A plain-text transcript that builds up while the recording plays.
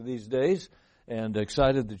these days, and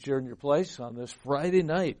excited that you're in your place on this Friday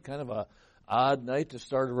night. Kind of a odd night to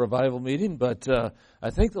start a revival meeting, but I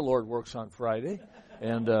think the Lord works on Friday,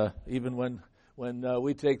 and even when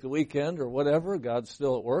we take the weekend or whatever, God's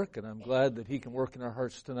still at work, and I'm glad that He can work in our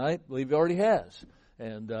hearts tonight. I believe He already has,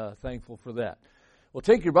 and thankful for that. Well,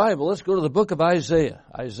 take your Bible. Let's go to the book of Isaiah.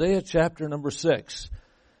 Isaiah chapter number 6.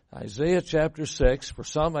 Isaiah chapter 6. For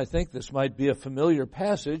some, I think this might be a familiar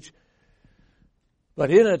passage, but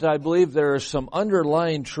in it, I believe there is some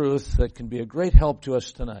underlying truth that can be a great help to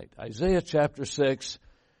us tonight. Isaiah chapter 6,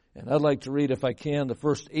 and I'd like to read, if I can, the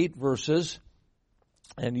first 8 verses,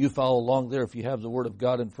 and you follow along there if you have the Word of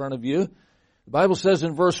God in front of you. The Bible says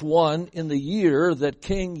in verse 1, "In the year that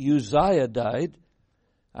King Uzziah died,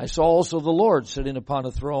 I saw also the Lord sitting upon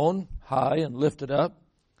a throne, high and lifted up,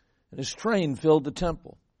 and His train filled the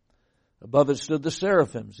temple. Above it stood the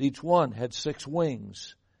seraphims. Each one had 6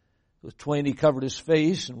 wings. With twain He covered His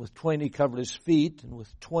face, and with twain He covered His feet, and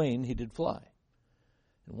with twain He did fly.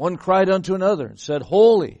 And one cried unto another, and said,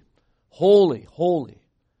 Holy, holy, holy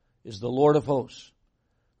is the Lord of hosts.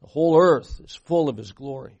 The whole earth is full of His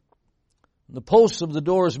glory. And the posts of the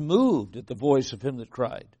doors moved at the voice of Him that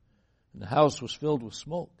cried, and the house was filled with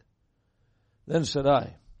smoke. Then said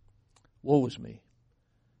I, Woe is me,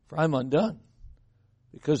 for I am undone,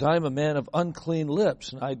 because I am a man of unclean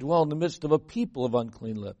lips, and I dwell in the midst of a people of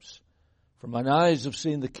unclean lips. For mine eyes have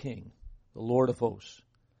seen the King, the Lord of hosts.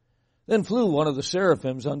 Then flew one of the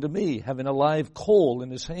seraphims unto me, having a live coal in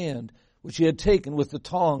his hand, which he had taken with the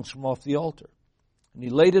tongs from off the altar. And he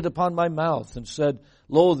laid it upon my mouth, and said,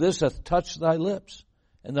 Lo, this hath touched thy lips,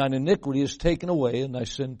 and thine iniquity is taken away, and thy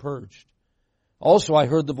sin purged. Also I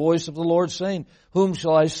heard the voice of the Lord saying, Whom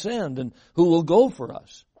shall I send, and who will go for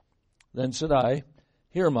us? Then said I,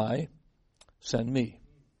 Here am I, send me.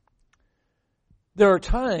 There are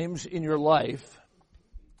times in your life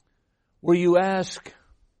where you ask,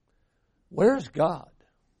 Where's God?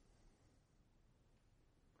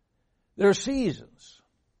 There are seasons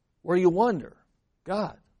where you wonder,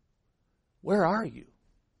 God, where are you?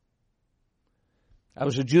 I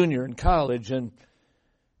was a junior in college, and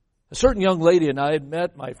a certain young lady and I had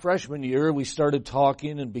met my freshman year. We started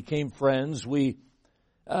talking and became friends. We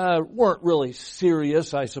weren't really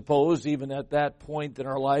serious, I suppose, even at that point in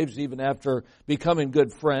our lives, even after becoming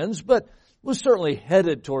good friends, but was certainly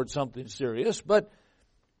headed towards something serious. But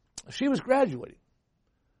she was graduating.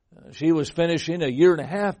 She was finishing a year and a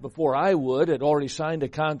half before I would, had already signed a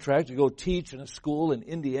contract to go teach in a school in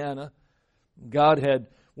Indiana. God had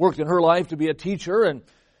worked in her life to be a teacher, and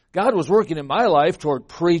God was working in my life toward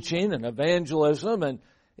preaching and evangelism, and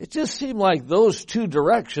it just seemed like those two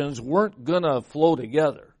directions weren't going to flow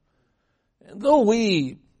together. And though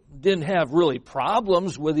we didn't have really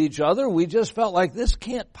problems with each other, we just felt like this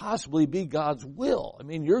can't possibly be God's will. I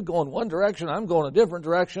mean, you're going one direction, I'm going a different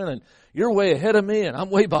direction, and you're way ahead of me, and I'm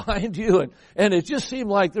way behind you. And it just seemed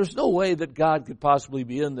like there's no way that God could possibly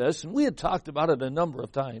be in this. And we had talked about it a number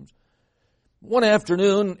of times. One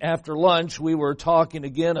afternoon after lunch, we were talking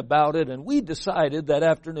again about it, and we decided that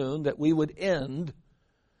afternoon that we would end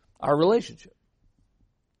our relationship.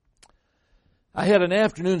 I had an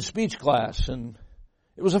afternoon speech class, and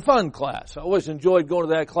it was a fun class. I always enjoyed going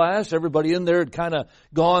to that class. Everybody in there had kind of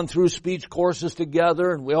gone through speech courses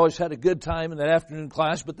together, and we always had a good time in that afternoon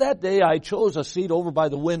class. But that day, I chose a seat over by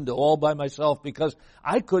the window all by myself because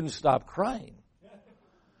I couldn't stop crying.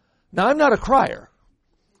 Now, I'm not a crier,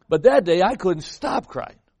 but that day, I couldn't stop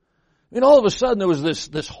crying. I mean, all of a sudden, there was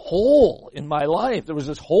this hole in my life. There was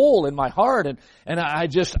this hole in my heart, and I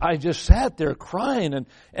just sat there crying.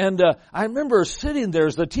 And I remember sitting there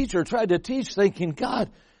as the teacher tried to teach, thinking,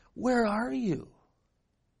 God, where are you?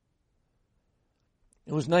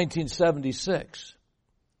 It was 1976.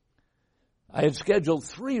 I had scheduled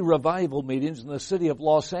 3 revival meetings in the city of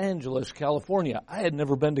Los Angeles, California. I had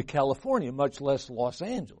never been to California, much less Los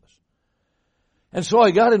Angeles. And so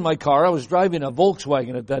I got in my car. I was driving a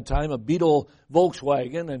Volkswagen at that time, a Beetle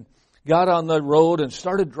Volkswagen, and got on the road and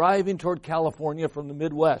started driving toward California from the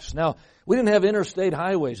Midwest. Now, we didn't have interstate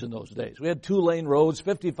highways in those days. We had 2-lane roads,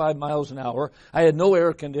 55 miles an hour. I had no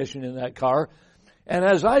air conditioning in that car. And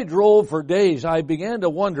as I drove for days, I began to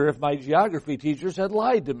wonder if my geography teachers had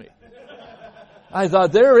lied to me. I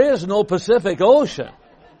thought, there is no Pacific Ocean.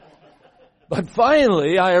 But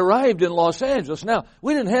finally, I arrived in Los Angeles. Now,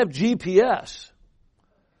 we didn't have GPS.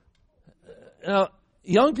 Now,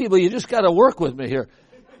 young people, you just got to work with me here.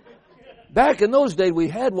 Back in those days, we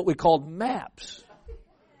had what we called maps.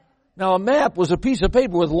 Now, a map was a piece of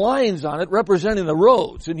paper with lines on it representing the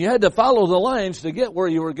roads, and you had to follow the lines to get where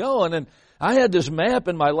you were going. And I had this map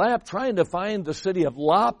in my lap trying to find the city of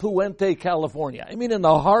La Puente, California. I mean, in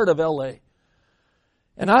the heart of L.A.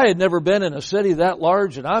 And I had never been in a city that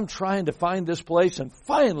large, and I'm trying to find this place. And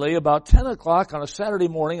finally, about 10 o'clock on a Saturday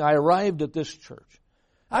morning, I arrived at this church.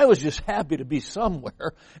 I was just happy to be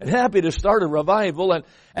somewhere and happy to start a revival.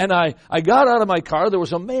 And I got out of my car. There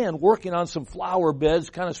was a man working on some flower beds,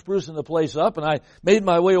 kind of sprucing the place up. And I made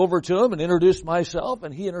my way over to him and introduced myself,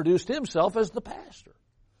 and he introduced himself as the pastor.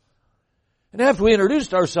 And after we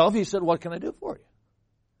introduced ourselves, he said, "What can I do for you?"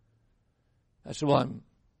 I said, "Well,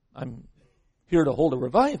 I'm here to hold a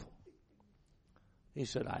revival." He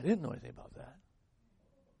said, "I didn't know anything about that."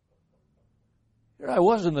 Here I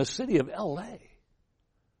was in the city of L.A.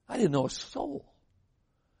 I didn't know a soul.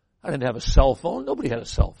 I didn't have a cell phone. Nobody had a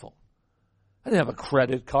cell phone. I didn't have a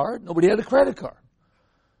credit card. Nobody had a credit card.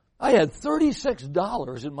 I had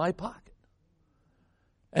 $36 in my pocket.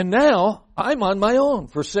 And now I'm on my own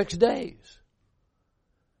for 6 days.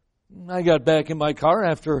 I got back in my car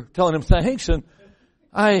after telling him thanks, and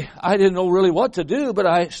I didn't know really what to do, but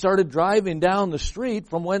I started driving down the street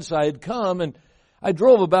from whence I had come, and I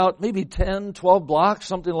drove about maybe 10, 12 blocks,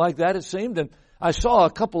 something like that it seemed, and I saw a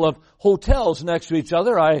couple of hotels next to each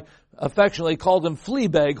other. I affectionately called them flea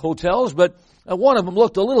bag hotels, but one of them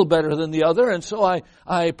looked a little better than the other, and so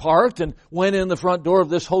I parked and went in the front door of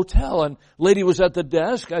this hotel, and lady was at the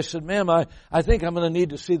desk. I said, "Ma'am, I think I'm going to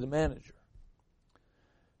need to see the manager."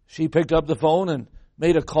 She picked up the phone and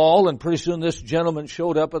made a call, and pretty soon this gentleman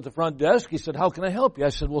showed up at the front desk. He said, "How can I help you?" I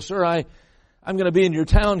said, "Well, sir, I'm going to be in your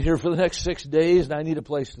town here for the next 6 days, and I need a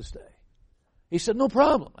place to stay." He said, "No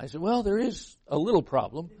problem." I said, "Well, there is a little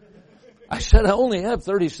problem." I said, "I only have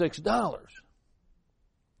 $36.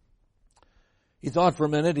 He thought for a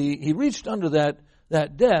minute. He reached under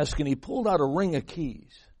that desk, and he pulled out a ring of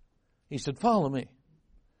keys. He said, "Follow me."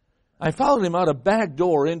 I followed him out a back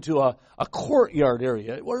door into a courtyard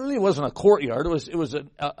area. It really wasn't a courtyard. It was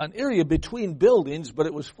an area between buildings, but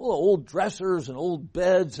it was full of old dressers and old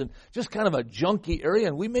beds and just kind of a junky area.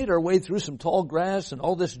 And we made our way through some tall grass and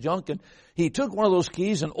all this junk. And he took one of those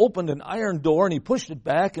keys and opened an iron door, and he pushed it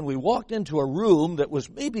back, and we walked into a room that was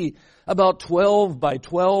maybe about 12 by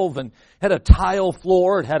 12 and had a tile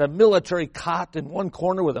floor. It had a military cot in one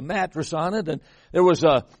corner with a mattress on it, and there was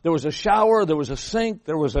a shower, there was a sink,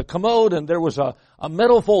 there was a commode, and there was a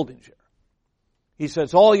metal folding chair. He said,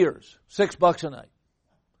 "It's all yours, $6 a night."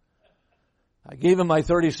 I gave him my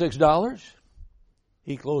 $36.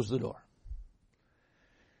 He closed the door.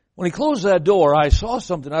 When he closed that door, I saw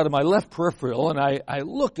something out of my left peripheral, and I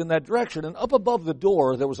looked in that direction, and up above the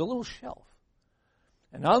door there was a little shelf.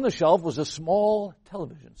 And on the shelf was a small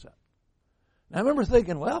television set. And I remember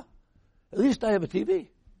thinking, well, at least I have a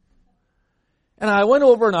TV. And I went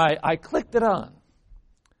over and I clicked it on.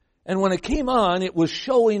 And when it came on, it was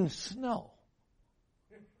showing snow.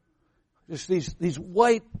 Just these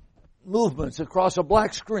white movements across a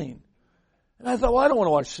black screen. And I thought, well, I don't want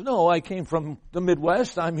to watch snow. I came from the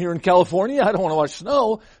Midwest. I'm here in California. I don't want to watch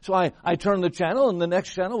snow. So I turned the channel, and the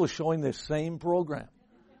next channel was showing this same program.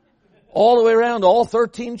 All the way around, all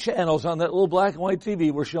 13 channels on that little black and white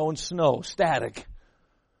TV were showing snow, static.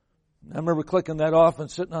 And I remember clicking that off and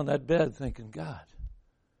sitting on that bed thinking, God,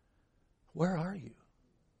 where are you?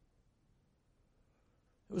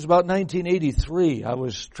 It was about 1983. I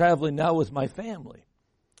was traveling now with my family.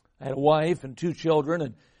 I had a wife and 2 children,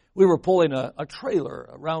 and we were pulling a trailer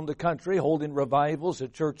around the country, holding revivals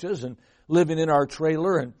at churches and living in our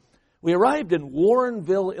trailer. And we arrived in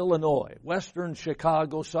Warrenville, Illinois, western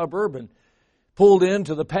Chicago suburb, and pulled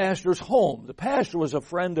into the pastor's home. The pastor was a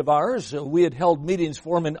friend of ours. We had held meetings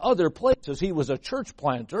for him in other places. He was a church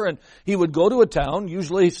planter, and he would go to a town,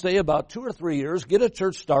 usually stay about 2 or 3 years, get a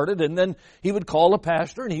church started, and then he would call a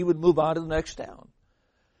pastor, and he would move on to the next town.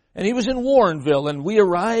 And he was in Warrenville, and we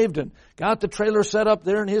arrived and got the trailer set up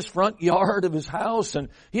there in his front yard of his house, and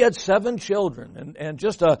he had 7 children and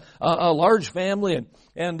just a large family,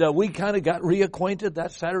 and we kind of got reacquainted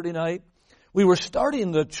that Saturday night. We were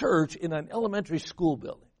starting the church in an elementary school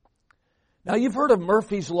building. Now, you've heard of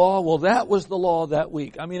Murphy's Law. Well, that was the law that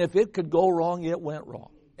week. I mean, if it could go wrong, it went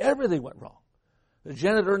wrong. Everything went wrong. The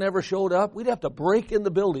janitor never showed up. We'd have to break in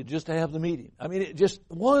the building just to have the meeting. I mean, just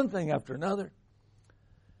one thing after another.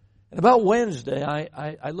 And about Wednesday,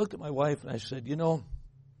 I looked at my wife and I said, you know,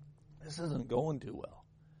 this isn't going too well.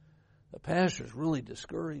 The pastor's really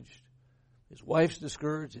discouraged. His wife's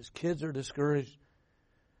discouraged. His kids are discouraged.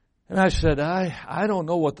 And I said, I don't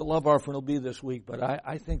know what the love offering will be this week, but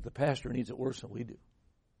I think the pastor needs it worse than we do.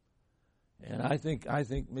 And I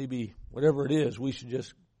think maybe whatever it is, we should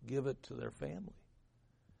just give it to their family.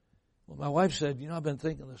 Well, my wife said, I've been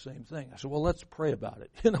thinking the same thing. I said, well, let's pray about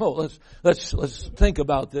it. Let's think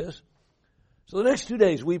about this. So the next 2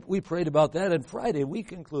 days we prayed about that, and Friday we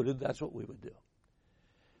concluded that's what we would do.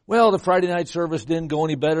 Well, the Friday night service didn't go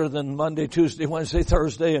any better than Monday, Tuesday, Wednesday,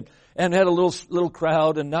 Thursday, and had a little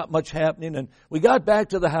crowd and not much happening. And we got back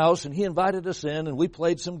to the house, and he invited us in, and we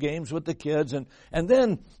played some games with the kids. And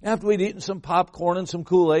then after we'd eaten some popcorn and some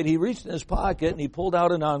Kool-Aid, he reached in his pocket and he pulled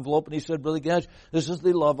out an envelope and he said, Brother Gash, this is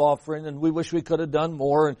the love offering, and we wish we could have done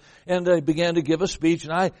more. And he began to give a speech.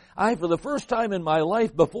 And I, for the first time in my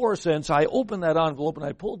life before or since, I opened that envelope and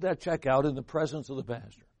I pulled that check out in the presence of the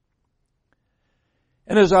pastor.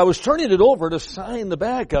 And as I was turning it over to sign the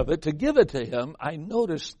back of it, to give it to him, I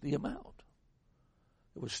noticed the amount.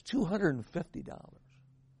 It was $250.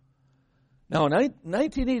 Now, in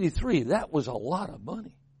 1983, that was a lot of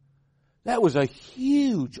money. That was a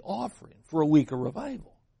huge offering for a week of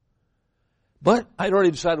revival. But I'd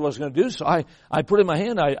already decided what I was going to do, so I put in my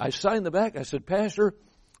hand, I signed the back. I said, Pastor,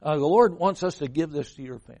 the Lord wants us to give this to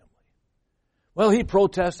your family. Well, he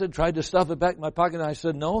protested, tried to stuff it back in my pocket, and I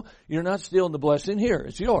said, no, you're not stealing the blessing. Here,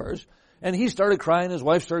 it's yours. And he started crying, his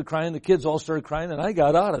wife started crying, the kids all started crying, and I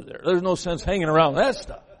got out of there. There's no sense hanging around with that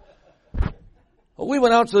stuff. Well, we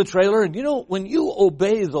went out to the trailer, and when you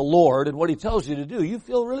obey the Lord and what He tells you to do, you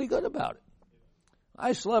feel really good about it.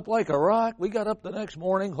 I slept like a rock. We got up the next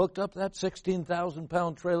morning, hooked up that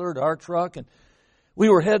 16,000-pound trailer to our truck, and we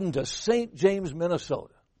were heading to St. James,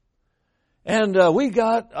 Minnesota. And we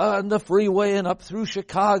got on the freeway and up through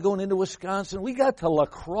Chicago and into Wisconsin. We got to La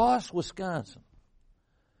Crosse, Wisconsin.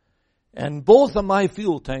 And both of my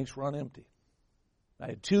fuel tanks were on empty. I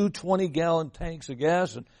had two 20-gallon tanks of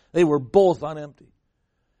gas, and they were both on empty.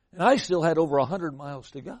 And I still had over 100 miles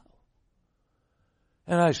to go.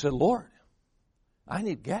 And I said, Lord, I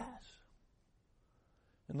need gas.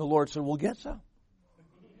 And the Lord said, well, get some.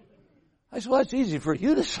 I said, well, that's easy for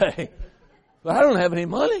you to say, but I don't have any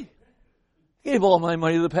money. Gave all my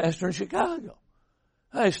money to the pastor in Chicago.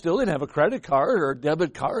 I still didn't have a credit card or a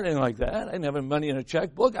debit card, anything like that. I didn't have any money in a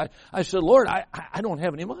checkbook. I said, Lord, I don't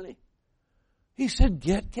have any money. He said,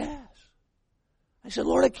 get gas. I said,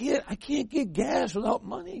 Lord, I can't get gas without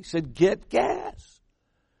money. He said, get gas.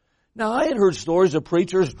 Now, I had heard stories of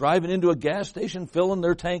preachers driving into a gas station, filling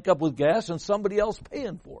their tank up with gas, and somebody else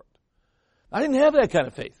paying for it. I didn't have that kind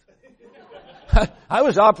of faith. I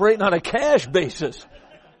was operating on a cash basis.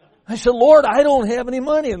 I said, Lord, I don't have any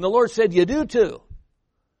money. And the Lord said, you do too.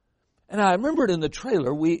 And I remembered in the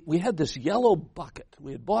trailer, we had this yellow bucket.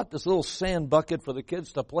 We had bought this little sand bucket for the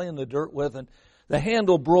kids to play in the dirt with, and the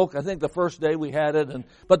handle broke, I think, the first day we had it.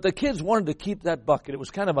 But the kids wanted to keep that bucket. It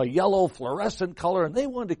was kind of a yellow fluorescent color, and they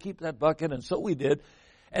wanted to keep that bucket, and so we did.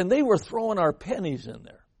 And they were throwing our pennies in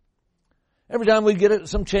there. Every time we'd get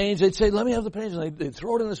some change, they'd say, let me have the pennies. And they'd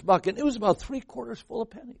throw it in this bucket. It was about 3/4 full of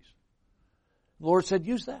pennies. The Lord said,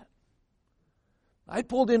 use that. I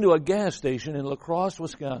pulled into a gas station in La Crosse,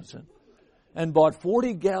 Wisconsin, and bought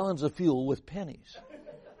 40 gallons of fuel with pennies.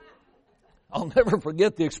 I'll never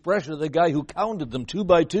forget the expression of the guy who counted them 2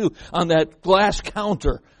 by 2 on that glass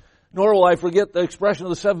counter. Nor will I forget the expression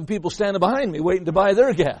of the 7 people standing behind me waiting to buy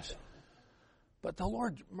their gas. But the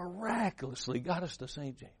Lord miraculously got us to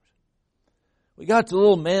St. James. We got to the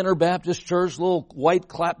little Manor Baptist Church, little white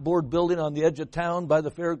clapboard building on the edge of town by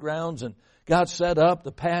the fairgrounds, and got set up.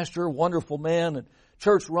 The pastor, wonderful man, and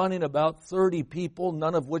church running, about 30 people,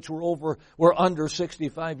 none of which were under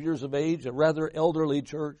 65 years of age, a rather elderly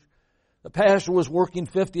church. The pastor was working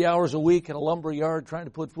 50 hours a week in a lumber yard trying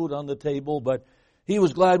to put food on the table, but he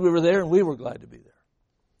was glad we were there, and we were glad to be there.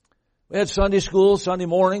 We had Sunday school, Sunday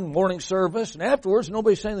morning service, and afterwards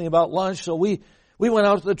nobody said anything about lunch, so we went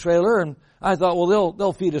out to the trailer, and I thought, well,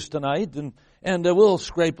 they'll feed us tonight, and we'll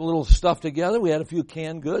scrape a little stuff together. We had a few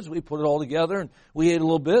canned goods. We put it all together, and we ate a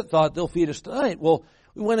little bit, thought they'll feed us tonight. Well,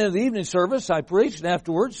 we went into the evening service. I preached, and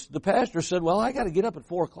afterwards the pastor said, well, I got to get up at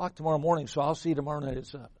 4 o'clock tomorrow morning, so I'll see you tomorrow night at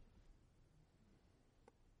 7.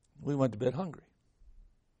 We went to bed hungry.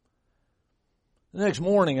 The next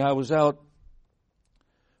morning, I was out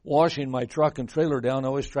washing my truck and trailer down. I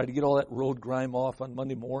always try to get all that road grime off on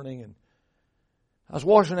Monday morning, and I was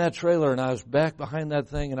washing that trailer, and I was back behind that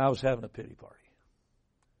thing, and I was having a pity party.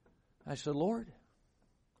 I said, Lord,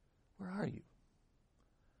 where are you?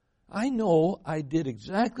 I know I did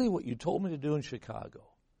exactly what you told me to do in Chicago,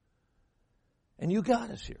 and you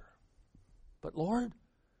got us here. But Lord,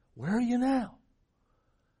 where are you now?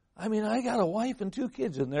 I mean, I got a wife and 2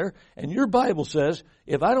 kids in there, and your Bible says,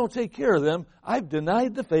 if I don't take care of them, I've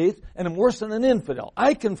denied the faith, and I'm worse than an infidel.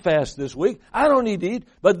 I can fast this week. I don't need to eat,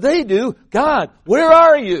 but they do. God, where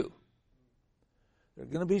are you? There are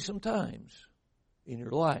going to be some times in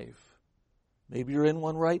your life Maybe you're in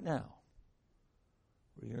one right now.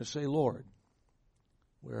 You're going to say, Lord,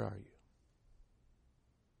 where are you?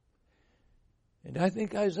 And I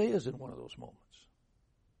think Isaiah's in one of those moments.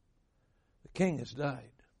 The king has died.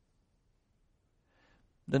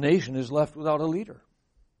 The nation is left without a leader.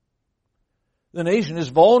 The nation is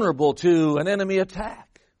vulnerable to an enemy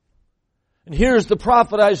attack. And here's the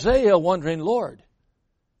prophet Isaiah wondering, Lord,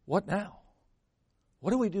 what now?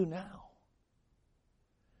 What do we do now?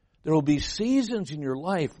 There will be seasons in your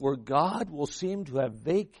life where God will seem to have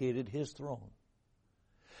vacated His throne.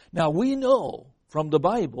 Now we know from the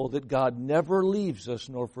Bible that God never leaves us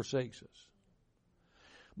nor forsakes us.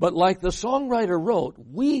 But like the songwriter wrote,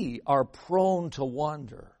 we are prone to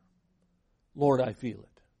wander. Lord, I feel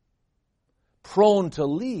it. Prone to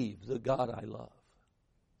leave the God I love.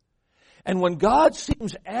 And when God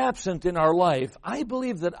seems absent in our life, I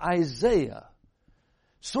believe that Isaiah,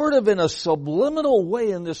 sort of in a subliminal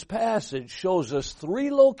way in this passage, shows us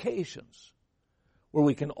 3 locations where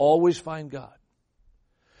we can always find God.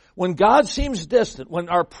 When God seems distant, when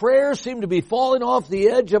our prayers seem to be falling off the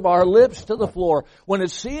edge of our lips to the floor, when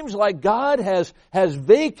it seems like God has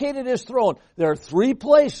vacated His throne, there are 3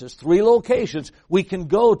 places, 3 locations we can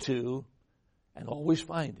go to and always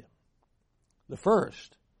find Him. The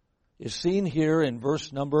first is seen here in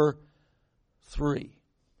verse number 3.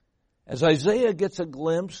 As Isaiah gets a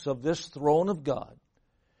glimpse of this throne of God,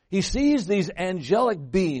 he sees these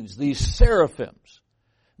angelic beings, these seraphims.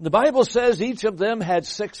 The Bible says each of them had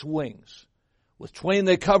 6 wings. With twain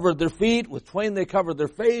they covered their feet, with twain they covered their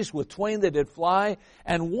face, with twain they did fly.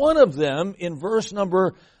 And one of them, in verse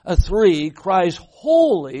number 3, cries,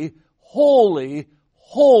 Holy, holy,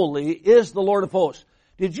 holy is the Lord of hosts.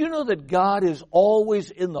 Did you know that God is always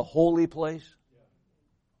in the holy place?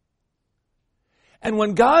 And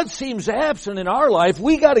when God seems absent in our life,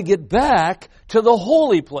 we got to get back to the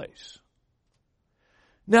holy place.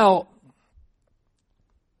 Now,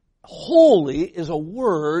 holy is a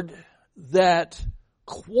word that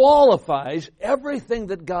qualifies everything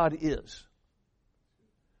that God is.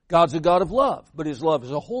 God's a God of love, but His love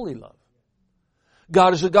is a holy love.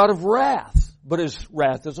 God is a God of wrath, but His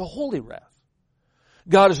wrath is a holy wrath.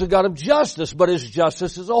 God is a God of justice, but His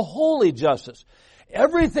justice is a holy justice.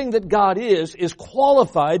 Everything that God is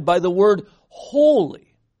qualified by the word holy.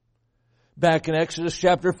 Back in Exodus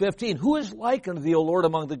chapter 15, who is like unto thee, O Lord,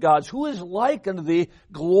 among the gods? Who is like unto thee,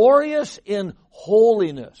 glorious in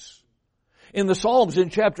holiness? In the Psalms, in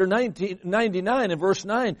chapter 99 and verse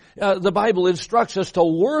 9, the Bible instructs us to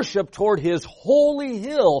worship toward His holy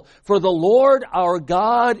hill, for the Lord our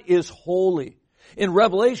God is holy. In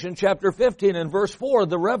Revelation chapter 15 and verse 4,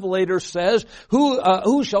 the Revelator says,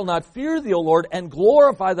 Who shall not fear thee, O Lord, and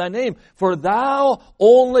glorify thy name, for thou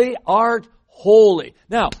only art holy.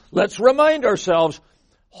 Now, let's remind ourselves,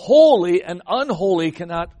 holy and unholy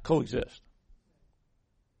cannot coexist.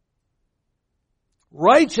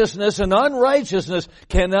 Righteousness and unrighteousness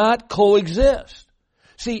cannot coexist.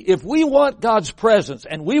 See, if we want God's presence,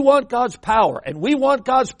 and we want God's power, and we want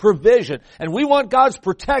God's provision, and we want God's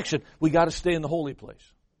protection, we got to stay in the holy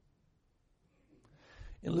place.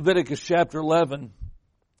 In Leviticus chapter 11,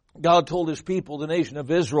 God told His people, the nation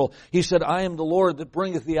of Israel, He said, I am the Lord that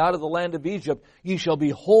bringeth thee out of the land of Egypt. Ye shall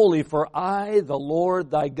be holy, for I, the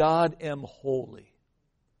Lord thy God, am holy.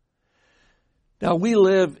 Now, we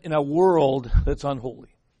live in a world that's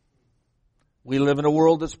unholy. We live in a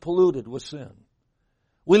world that's polluted with sin.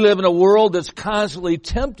 We live in a world that's constantly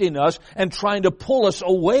tempting us and trying to pull us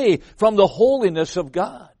away from the holiness of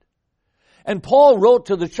God. And Paul wrote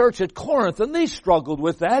to the church at Corinth, and they struggled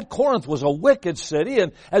with that. Corinth was a wicked city,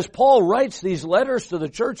 and as Paul writes these letters to the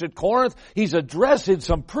church at Corinth, he's addressing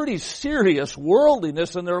some pretty serious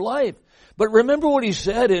worldliness in their life. But remember what he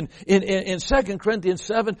said in 2 Corinthians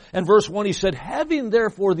 7 and verse 1, he said, Having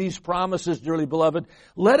therefore these promises, dearly beloved,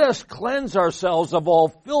 let us cleanse ourselves of all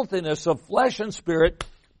filthiness of flesh and spirit,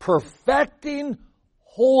 perfecting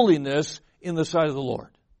holiness in the sight of the Lord.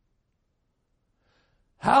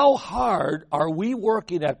 How hard are we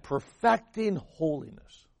working at perfecting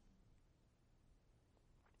holiness?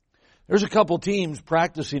 There's a couple teams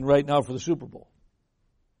practicing right now for the Super Bowl.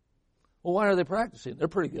 Well, why are they practicing? They're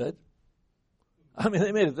pretty good. I mean,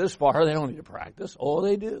 they made it this far. They don't need to practice. Oh,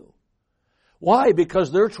 they do. Why?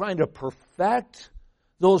 Because they're trying to perfect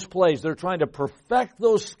those plays. They're trying to perfect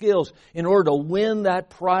those skills in order to win that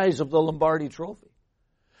prize of the Lombardi Trophy.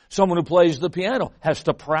 Someone who plays the piano has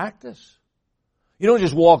to practice. You don't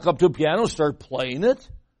just walk up to a piano and start playing it.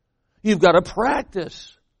 You've got to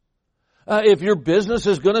practice. If your business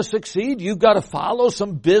is going to succeed, you've got to follow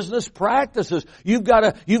some business practices. You've got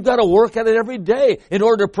to work at it every day in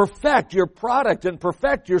order to perfect your product and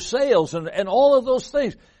perfect your sales and all of those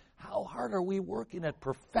things. How hard are we working at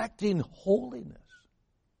perfecting holiness?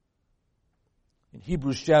 In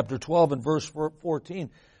Hebrews chapter 12 and verse 14,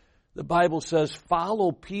 the Bible says,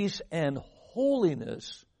 "Follow peace and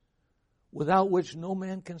holiness, without which no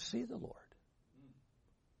man can see the Lord."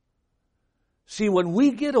 See, when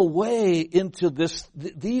we get away into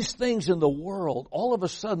these things in the world, all of a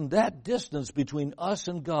sudden that distance between us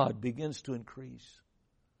and God begins to increase.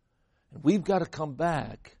 And we've got to come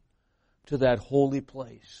back to that holy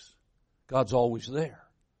place. God's always there.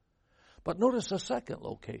 But notice a second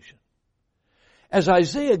location. As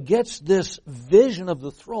Isaiah gets this vision of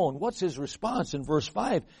the throne, what's his response? In verse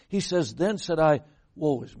 5, he says, "Then said I,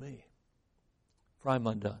 woe is me, for I'm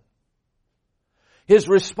undone." His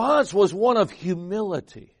response was one of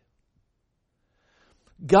humility.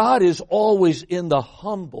 God is always in the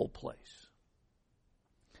humble place.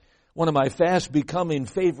 One of my fast becoming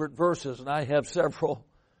favorite verses, and I have several,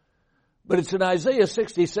 but it's in Isaiah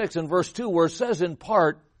 66 and verse 2 where it says in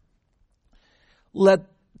part,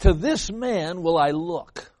 "To this man will I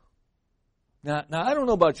look." Now I don't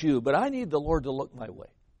know about you, but I need the Lord to look my way.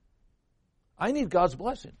 I need God's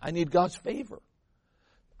blessing. I need God's favor.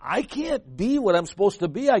 I can't be what I'm supposed to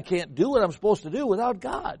be. I can't do what I'm supposed to do without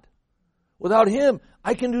God. Without Him,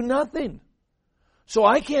 I can do nothing. So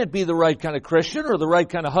I can't be the right kind of Christian or the right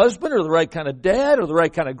kind of husband or the right kind of dad or the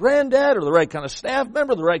right kind of granddad or the right kind of staff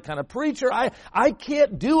member, the right kind of preacher. I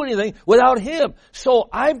can't do anything without Him. So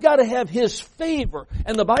I've got to have His favor.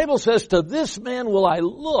 And the Bible says, "To this man will I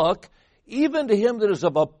look, even to him that is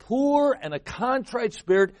of a poor and a contrite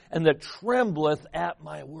spirit, and that trembleth at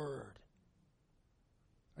my word."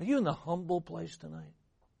 Are you in the humble place tonight?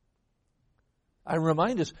 I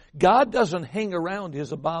remind us, God doesn't hang around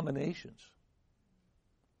His abominations.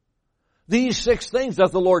 These 6 things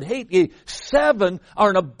that the Lord hates, 7 are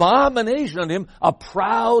an abomination on Him, a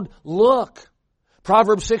proud look.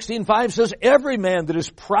 Proverbs 16:5 says, "Every man that is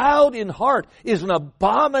proud in heart is an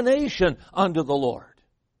abomination unto the Lord."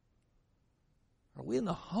 Are we in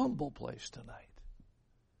the humble place tonight?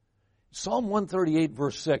 Psalm 138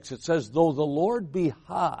 verse 6, it says, "Though the Lord be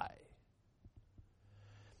high,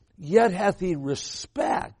 yet hath He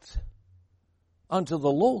respect unto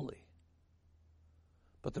the lowly,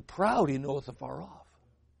 but the proud He knoweth afar off."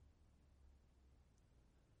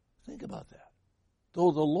 Think about that.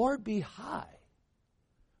 Though the Lord be high.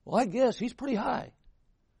 Well, I guess He's pretty high.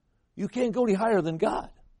 You can't go any higher than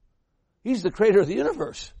God. He's the creator of the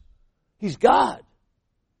universe. He's God.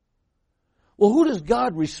 Well, who does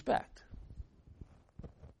God respect?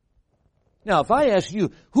 Now, if I ask you,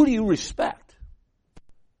 who do you respect?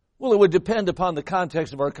 Well, it would depend upon the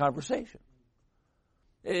context of our conversation.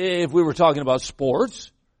 If we were talking about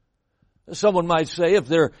sports, someone might say, if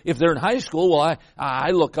they're in high school, well,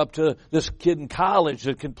 I look up to this kid in college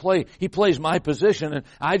that can play. He plays my position, and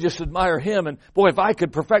I just admire him. And boy, if I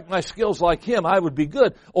could perfect my skills like him, I would be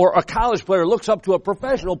good. Or a college player looks up to a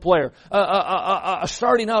professional player. A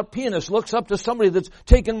starting out pianist looks up to somebody that's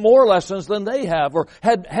taken more lessons than they have, or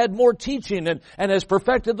had more teaching and has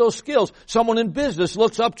perfected those skills. Someone in business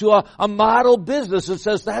looks up to a model business and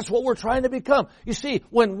says, "That's what we're trying to become." You see,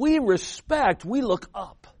 when we respect, we look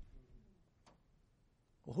up.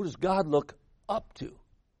 Well, who does God look up to?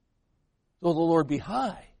 Though the Lord be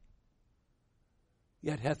high,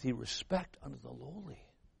 yet hath He respect unto the lowly,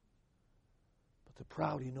 but the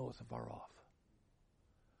proud He knoweth afar off.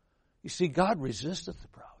 You see, God resisteth the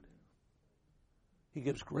proud. He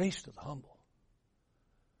gives grace to the humble.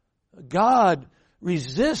 God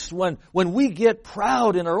resists when we get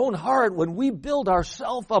proud in our own heart, when we build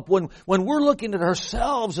ourselves up, when we're looking at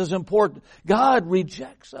ourselves as important. God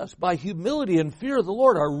rejects us. By humility and fear of the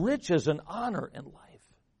Lord are riches and honor and life.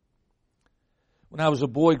 When I was a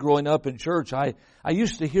boy growing up in church, I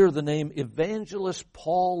used to hear the name Evangelist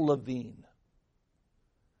Paul Levine.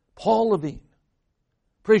 Paul Levine.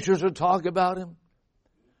 Preachers would talk about him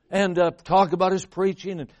and talk about his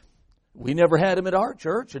preaching. And we never had him at our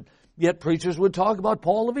church, and yet preachers would talk about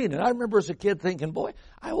Paul Levine. And I remember as a kid thinking, boy,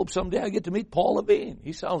 I hope someday I get to meet Paul Levine.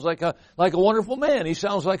 He sounds like a wonderful man. He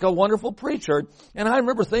sounds like a wonderful preacher. And I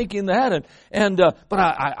remember thinking that, but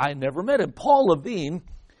I never met him. Paul Levine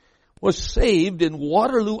was saved in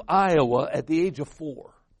Waterloo, Iowa at the age of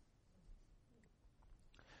 4.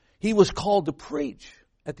 He was called to preach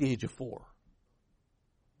at the age of 4.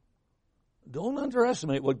 Don't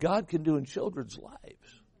underestimate what God can do in children's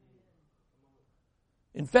lives.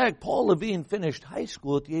 In fact, Paul Levine finished high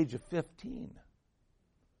school at the age of 15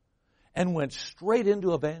 and went straight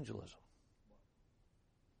into evangelism.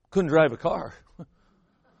 Couldn't drive a car.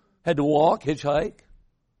 Had to walk, hitchhike,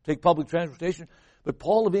 take public transportation. But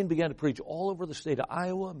Paul Levine began to preach all over the state of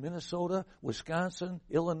Iowa, Minnesota, Wisconsin,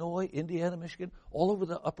 Illinois, Indiana, Michigan, all over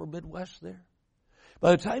the upper Midwest there.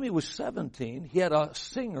 By the time he was 17, he had a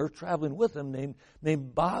singer traveling with him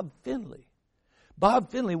named Bob Finley.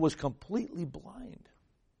 Bob Finley was completely blind.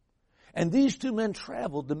 And these two men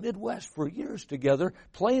traveled the Midwest for years together,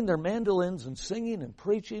 playing their mandolins and singing and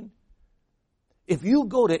preaching. If you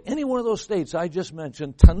go to any one of those states I just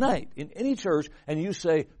mentioned tonight in any church and you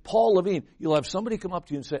say, Paul Levine, you'll have somebody come up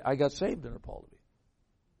to you and say, I got saved under Paul Levine.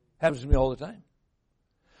 Happens to me all the time.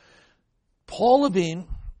 Paul Levine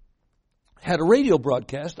had a radio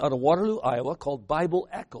broadcast out of Waterloo, Iowa called Bible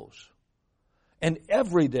Echoes. And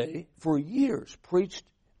every day for years preached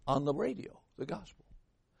on the radio, the gospel.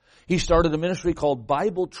 He started a ministry called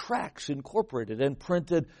Bible Tracts Incorporated and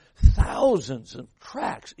printed thousands of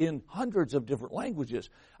tracts in hundreds of different languages.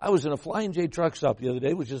 I was in a Flying J truck stop the other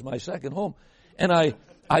day, which is my second home, and I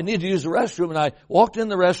needed to use the restroom, and I walked in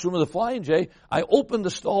the restroom of the Flying J. I opened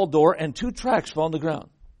the stall door, and 2 tracts fell on the ground.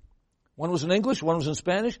 One was in English, one was in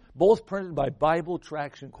Spanish, both printed by Bible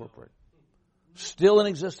Tracts Incorporated. Still in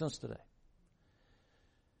existence today.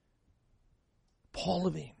 Paul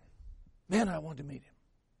Levine. Man, I wanted to meet him.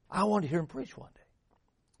 I wanted to hear him preach one day.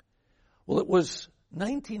 Well, it was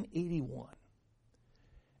 1981.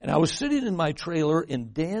 And I was sitting in my trailer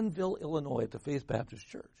in Danville, Illinois at the Faith Baptist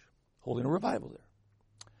Church, holding a revival there.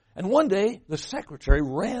 And one day, the secretary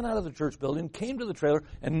ran out of the church building, came to the trailer,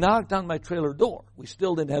 and knocked on my trailer door. We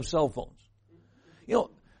still didn't have cell phones. You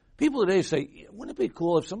know, people today say, wouldn't it be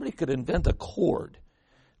cool if somebody could invent a cord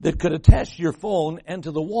that could attach to your phone and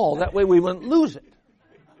to the wall? That way we wouldn't lose it.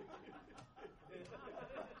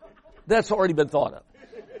 That's already been thought of.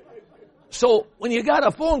 So when you got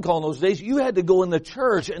a phone call in those days, you had to go in the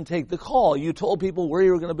church and take the call. You told people where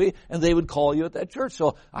you were going to be, and they would call you at that church.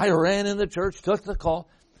 So I ran in the church, took the call,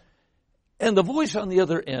 and the voice on the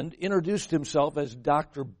other end introduced himself as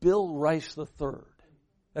Dr. Bill Rice III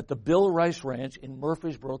at the Bill Rice Ranch in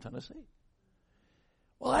Murfreesboro, Tennessee.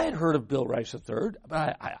 Well, I had heard of Bill Rice III,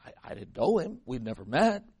 but I didn't know him. We'd never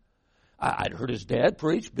met. I'd heard his dad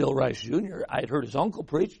preach, Bill Rice Jr. I'd heard his uncle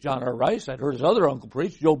preach, John R. Rice. I'd heard his other uncle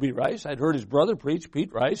preach, Joe B. Rice. I'd heard his brother preach,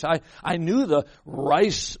 Pete Rice. I knew the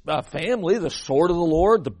Rice family, the Sword of the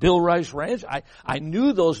Lord, the Bill Rice Ranch. I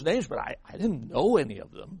knew those names, but I didn't know any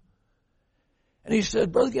of them. And he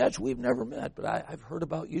said, Brother Gatch, we've never met, but I've heard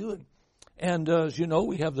about you. And as you know,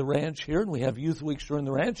 we have the ranch here, and we have youth weeks during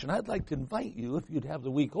the ranch, and I'd like to invite you, if you'd have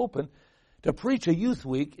the week open, to preach a youth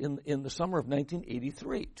week in the summer of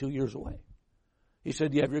 1983, 2 years away. He said,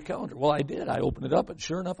 do you have your calendar? Well, I did. I opened it up, and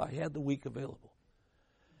sure enough, I had the week available.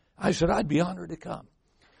 I said, I'd be honored to come.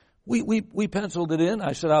 We penciled it in.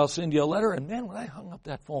 I said, I'll send you a letter. And man, when I hung up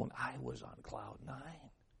that phone, I was on cloud 9.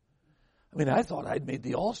 I mean, I thought I'd made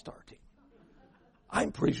the all-star team.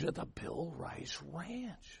 I'm preaching at the Bill Rice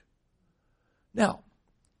Ranch. Now,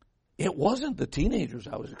 it wasn't the teenagers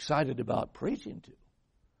I was excited about preaching to.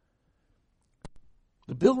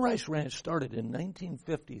 The Bill Rice Ranch started in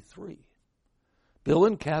 1953. Bill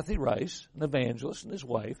and Kathy Rice, an evangelist, and his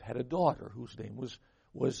wife had a daughter whose name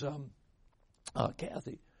was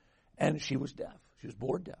Kathy, and she was deaf. She was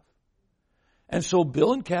born deaf. And so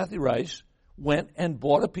Bill and Kathy Rice went and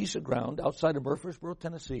bought a piece of ground outside of Murfreesboro,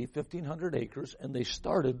 Tennessee, 1,500 acres, and they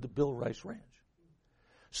started the Bill Rice Ranch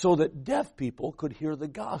so that deaf people could hear the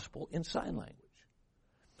gospel in sign language.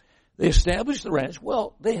 They established the ranch.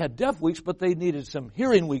 Well, they had deaf weeks, but they needed some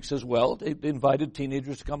hearing weeks as well. They invited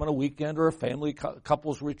teenagers to come on a weekend or a family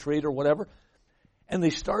couples retreat or whatever. And they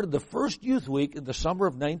started the first youth week in the summer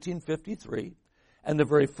of 1953. And the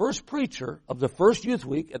very first preacher of the first youth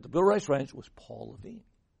week at the Bill Rice Ranch was Paul Levine.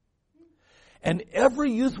 And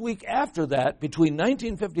every youth week after that, between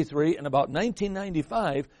 1953 and about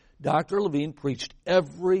 1995, Dr. Levine preached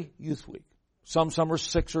every youth week. Some summers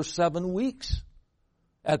 6 or 7 weeks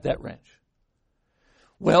at that ranch.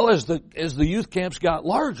 Well, as the youth camps got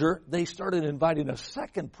larger, they started inviting a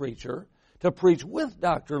second preacher to preach with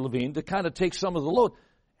Dr. Levine to kind of take some of the load.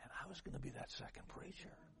 And I was going to be that second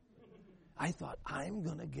preacher. I thought, I'm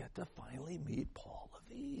going to get to finally meet Paul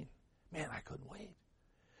Levine. Man, I couldn't wait.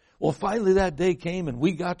 Well, finally that day came and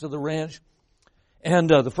we got to the ranch. And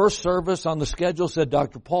the first service on the schedule said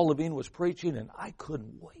Dr. Paul Levine was preaching, and I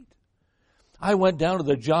couldn't wait. I went down to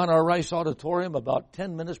the John R. Rice Auditorium about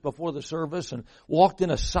 10 minutes before the service and walked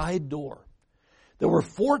in a side door. There were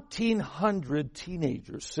 1,400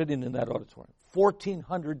 teenagers sitting in that auditorium.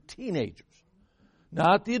 1,400 teenagers.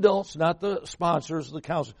 Not the adults, not the sponsors, the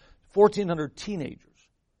counselors. 1,400 teenagers.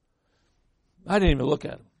 I didn't even look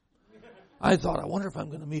at them. I thought, I wonder if I'm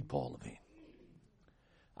going to meet Paul Levine.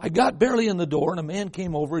 I got barely in the door, and a man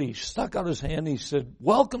came over. He stuck out his hand. He said,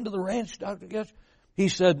 "Welcome to the ranch, Dr. Getch." He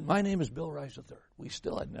said, "My name is Bill Rice III." We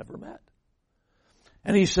still had never met.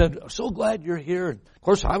 And he said, "So glad you're here." And of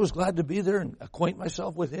course, I was glad to be there and acquaint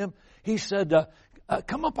myself with him. He said,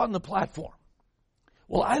 "Come up on the platform."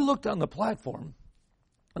 Well, I looked on the platform,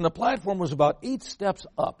 and the platform was about 8 steps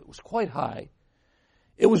up. It was quite high.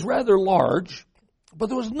 It was rather large, but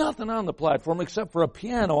there was nothing on the platform except for a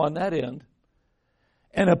piano on that end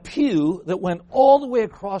and a pew that went all the way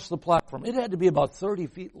across the platform. It had to be about 30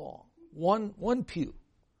 feet long, one pew.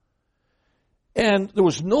 And there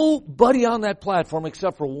was nobody on that platform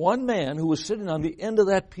except for one man who was sitting on the end of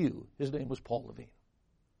that pew. His name was Paul Levine.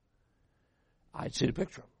 I'd seen a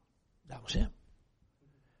picture of him. That was him.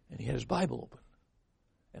 And he had his Bible open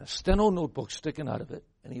and a steno notebook sticking out of it,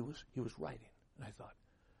 and he was writing. And I thought,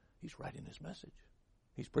 he's writing his message.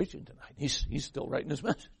 He's preaching tonight. He's still writing his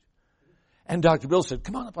message. And Dr. Bill said,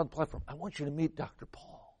 "Come on up on the platform. I want you to meet Dr.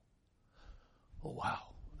 Paul." Oh, wow.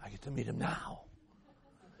 I get to meet him now.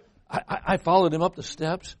 I followed him up the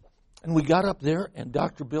steps, and we got up there, and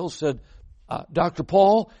Dr. Bill said, "Dr.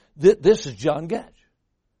 Paul, this is John Getch."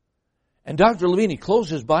 And Dr. Levine, he closed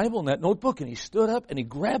his Bible and that notebook, and he stood up, and he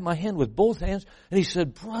grabbed my hand with both hands, and he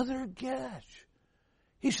said, "Brother Getch,"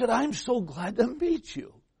 he said, "I'm so glad to meet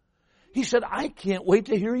you." He said, "I can't wait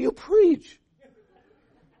to hear you preach."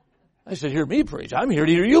 I said, "Hear me preach? I'm here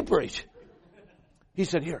to hear you preach." He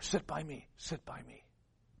said, "Here, sit by me. Sit by me."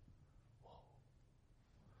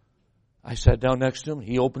 I sat down next to him.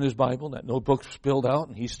 He opened his Bible, and that notebook spilled out,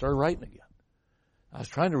 and he started writing again. I was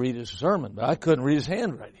trying to read his sermon, but I couldn't read his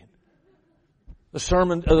handwriting. The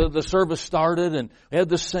service started, and we had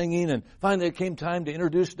the singing, and finally it came time to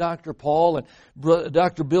introduce Dr. Paul, and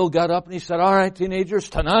Dr. Bill got up and he said, "All right, teenagers,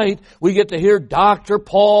 tonight we get to hear Dr.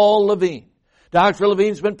 Paul Levine. Dr.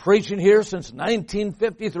 Levine's been preaching here since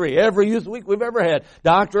 1953. Every youth week we've ever had,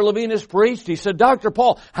 Dr. Levine has preached." He said, "Dr.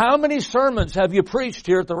 Paul, how many sermons have you preached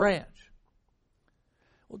here at the ranch?"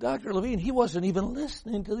 Well, Dr. Levine, he wasn't even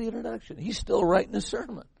listening to the introduction. He's still writing his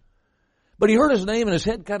sermon. But he heard his name and his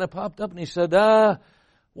head kind of popped up and he said,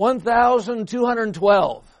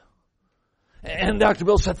 1,212. And Dr.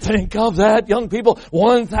 Bill said, "Think of that, young people,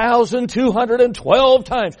 1,212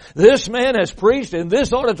 times. This man has preached in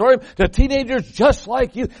this auditorium to teenagers just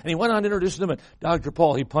like you." And he went on to introduce them. And Dr.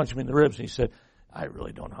 Paul, he punched me in the ribs and he said, "I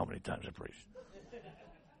really don't know how many times I preached."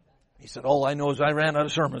 He said, "All I know is I ran out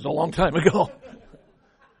of sermons a long time ago."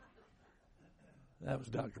 That was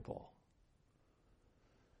Dr. Paul.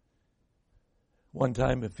 One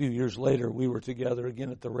time, a few years later, we were together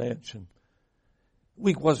again at the ranch, and the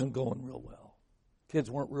week wasn't going real well.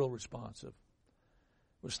 Kids weren't real responsive.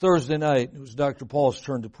 It was Thursday night. It was Dr. Paul's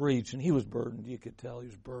turn to preach, and he was burdened. You could tell he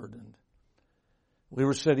was burdened. We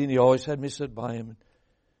were sitting. He always had me sit by him.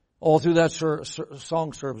 All through that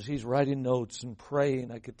song service, he's writing notes and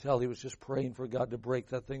praying. I could tell he was just praying for God to break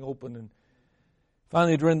that thing open. And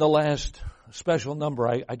finally, during the last special number,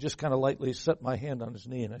 I just kind of lightly set my hand on his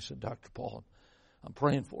knee, and I said, "Dr. Paul, I'm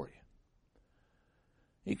praying for you."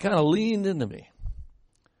 He kind of leaned into me.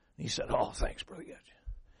 He said, "Oh, thanks, Brother Getch."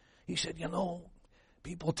 He said,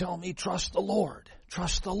 "People tell me trust the Lord.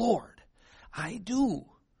 Trust the Lord. I do."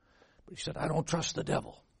 But he said, "I don't trust the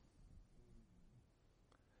devil."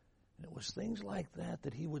 And it was things like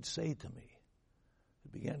that he would say to me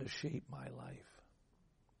that began to shape my life.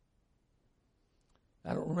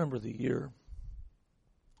 I don't remember the year.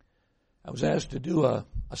 I was asked to do a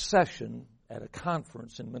session at a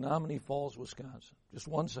conference in Menominee Falls, Wisconsin. Just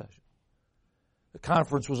one session. The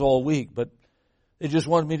conference was all week, but they just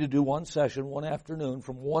wanted me to do one session, one afternoon,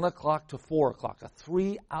 from 1 o'clock to 4 o'clock, a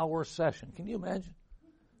 3-hour session. Can you imagine?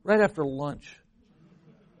 Right after lunch.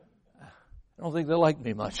 I don't think they liked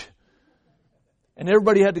me much. And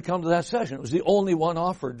everybody had to come to that session. It was the only one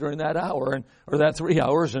offered during that hour, or that 3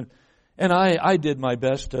 hours, and I did my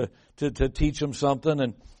best to teach them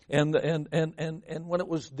something, and when it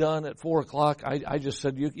was done at 4 o'clock, I just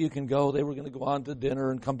said, you can go. They were going to go on to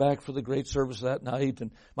dinner and come back for the great service that night.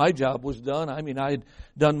 And my job was done. I mean, I had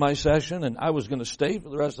done my session and I was going to stay for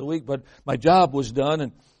the rest of the week, but my job was done.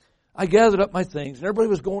 And I gathered up my things and everybody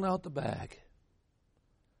was going out the back.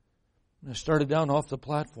 And I started down off the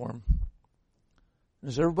platform. And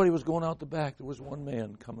as everybody was going out the back, there was one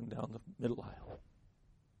man coming down the middle aisle.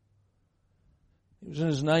 He was in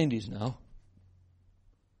his 90s now,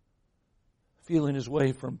 feeling his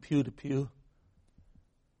way from pew to pew.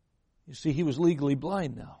 You see, he was legally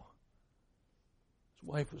blind now. His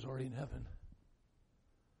wife was already in heaven.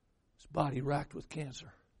 His body racked with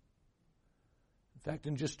cancer. In fact,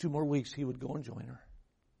 in just 2 more weeks, he would go and join her.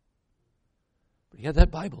 But he had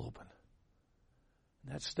that Bible open.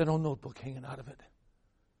 And that steno notebook hanging out of it.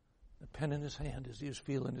 The pen in his hand as he was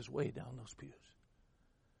feeling his way down those pews.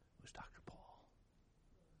 It was Dr. Paul.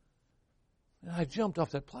 And I jumped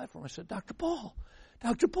off that platform. I said, Dr. Paul,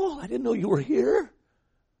 I didn't know you were here.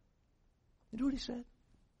 You know what he said?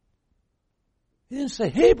 He didn't say,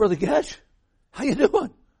 hey, Brother Getch, how you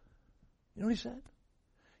doing? You know what he said?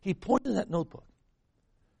 He pointed in that notebook.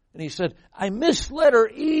 And he said, I missed letter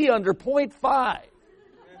E under point 5.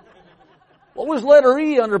 What was letter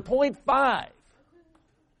E under point 5?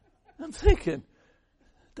 I'm thinking,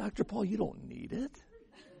 Dr. Paul, you don't need it.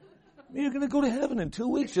 I mean, you're going to go to heaven in 2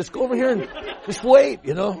 weeks. Just go over here and just wait,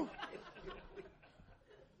 you know.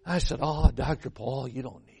 I said, oh, Dr. Paul, you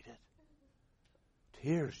don't need it.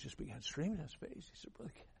 Tears just began streaming in his face. He said,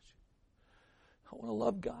 Brother Cash, I want to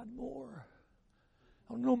love God more.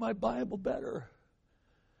 I want to know my Bible better.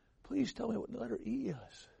 Please tell me what letter E is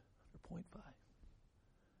under point 5.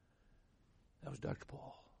 That was Dr.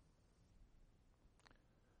 Paul.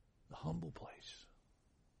 The humble place.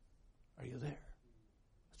 Are you there?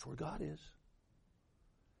 That's where God is.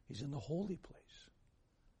 He's in the holy place.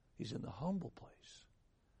 He's in the humble place.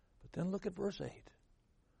 But then look at verse 8.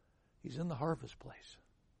 He's in the harvest place.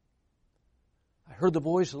 I heard the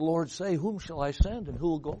voice of the Lord say, whom shall I send and who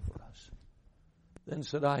will go for us? Then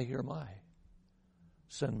said I, here am I.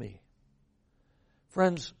 Send me.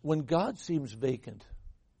 Friends, when God seems vacant,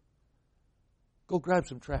 go grab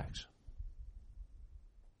some tracts.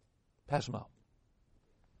 Pass them out.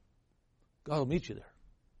 God will meet you there.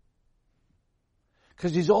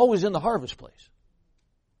 Because He's always in the harvest place.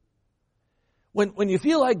 When you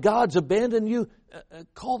feel like God's abandoned you,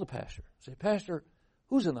 call the pastor. Say, Pastor,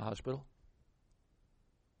 who's in the hospital?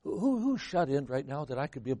 Who's shut in right now that I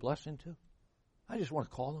could be a blessing to? I just want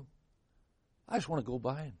to call them. I just want to go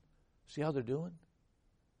by and see how they're doing.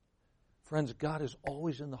 Friends, God is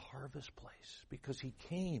always in the harvest place because He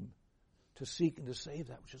came to seek and to save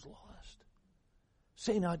that which is lost.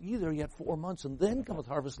 Say not ye there yet 4 months, and then cometh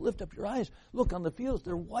harvest. Lift up your eyes. Look on the fields.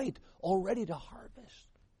 They're white, all ready to harvest.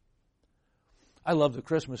 I love the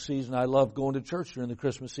Christmas season. I love going to church during the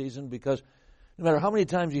Christmas season because no matter how many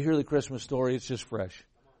times you hear the Christmas story, it's just fresh.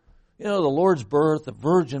 You know, the Lord's birth, the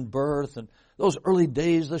virgin birth, and those early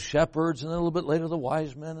days, the shepherds, and then a little bit later, the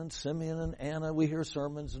wise men, and Simeon and Anna. We hear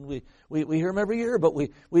sermons, and we hear them every year, but we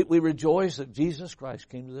rejoice that Jesus Christ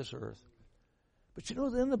came to this earth. But you know,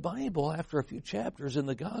 then the Bible, after a few chapters in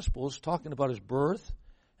the Gospels, talking about His birth,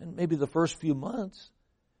 and maybe the first few months,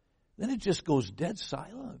 then it just goes dead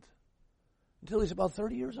silent until He's about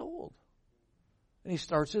 30 years old. And He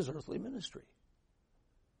starts His earthly ministry.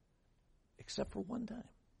 Except for one time.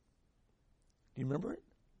 Do you remember it?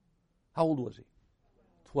 How old was he?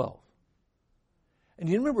 12. And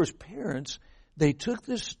you remember his parents, they took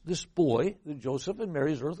this boy, Joseph and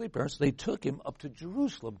Mary's earthly parents, they took him up to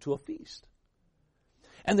Jerusalem to a feast.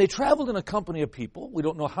 And they traveled in a company of people. We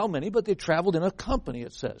don't know how many, but they traveled in a company,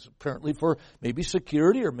 it says. Apparently for maybe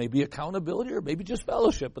security or maybe accountability or maybe just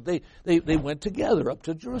fellowship. But they went together up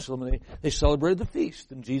to Jerusalem and they celebrated the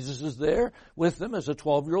feast. And Jesus is there with them as a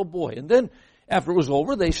 12-year-old boy. And then after it was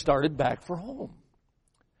over, they started back for home.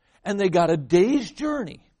 And they got a day's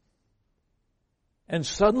journey. And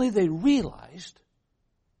suddenly they realized,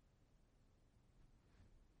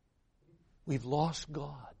 we've lost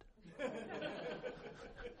God.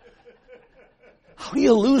 How do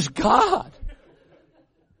you lose God?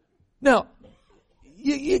 Now,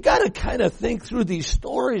 you got to kind of think through these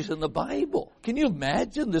stories in the Bible. Can you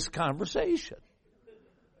imagine this conversation?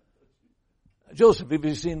 Joseph, have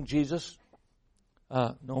you seen Jesus?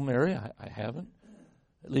 No, Mary, I haven't.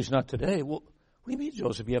 At least not today. Well, what do you mean,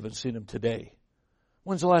 Joseph, you haven't seen Him today?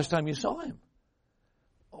 When's the last time you saw Him?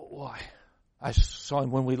 Oh, why? I saw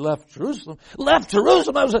Him when we left Jerusalem. Left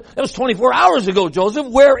Jerusalem? That was 24 hours ago, Joseph.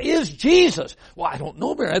 Where is Jesus? Well, I don't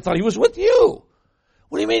know, Mary. I thought He was with you.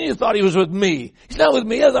 What do you mean you thought He was with me? He's not with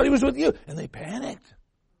me. I thought He was with you. And they panicked.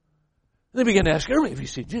 And they began to ask everybody, have you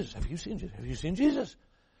seen Jesus? Have you seen Jesus? Have you seen Jesus?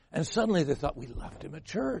 And suddenly they thought, we left Him at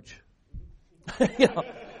church. You know,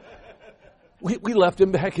 we left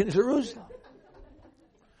Him back in Jerusalem.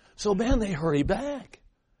 So, man, they hurry back.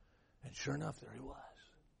 And sure enough, there He was.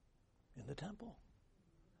 In the temple.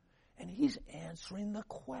 And He's answering the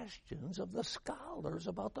questions of the scholars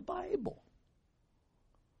about the Bible.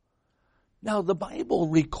 Now, the Bible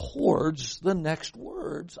records the next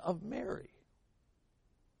words of Mary.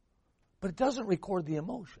 But it doesn't record the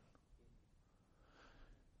emotion.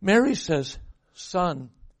 Mary says,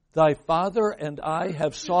 Son, thy father and I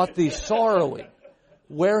have sought thee sorrowing.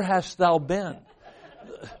 Where hast thou been?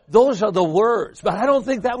 Those are the words. But I don't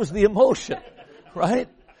think that was the emotion. Right?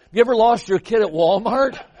 You ever lost your kid at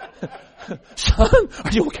Walmart? Son,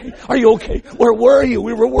 are you okay? Are you okay? Where were you?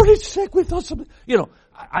 We were worried sick. We thought something.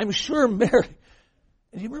 I'm sure Mary.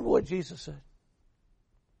 And you remember what Jesus said?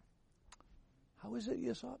 How is it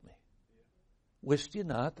you sought me? Wist you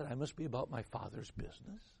not that I must be about my Father's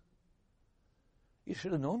business? You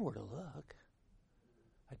should have known where to look.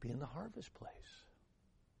 I'd be in the harvest place.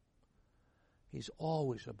 He's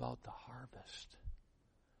always about the harvest.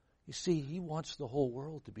 You see, He wants the whole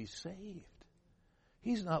world to be saved.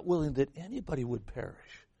 He's not willing that anybody would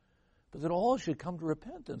perish, but that all should come to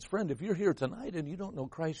repentance. Friend, if you're here tonight and you don't know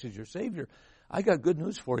Christ as your Savior, I got good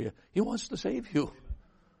news for you. He wants to save you.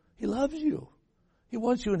 He loves you. He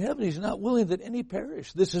wants you in heaven. He's not willing that any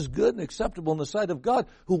perish. This is good and acceptable in the sight of God,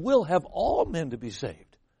 who will have all men to be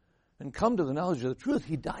saved and come to the knowledge of the truth.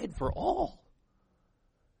 He died for all.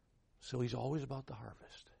 So He's always about the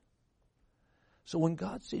harvest. So when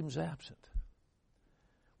God seems absent,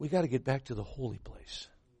 we got to get back to the holy place.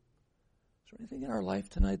 Is there anything in our life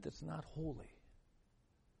tonight that's not holy?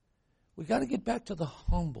 We got to get back to the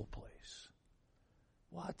humble place.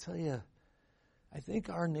 Well, I tell you, I think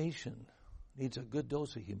our nation needs a good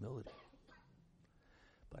dose of humility.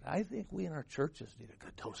 But I think we in our churches need a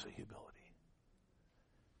good dose of humility.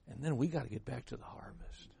 And then we got to get back to the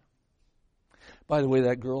harvest. By the way,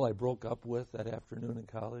 that girl I broke up with that afternoon in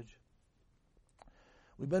college,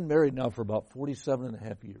 we've been married now for about 47 and a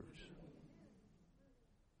half years.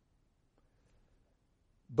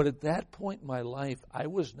 But at that point in my life, I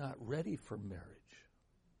was not ready for marriage.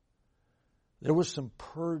 There was some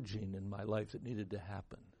purging in my life that needed to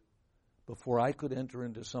happen before I could enter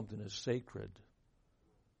into something as sacred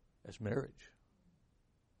as marriage.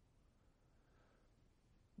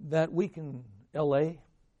 That week in L.A.,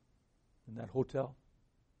 in that hotel,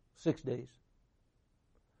 6 days,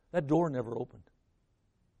 that door never opened.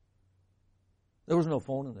 There was no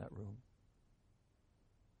phone in that room.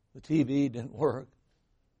 The TV didn't work.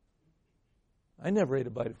 I never ate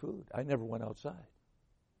a bite of food. I never went outside.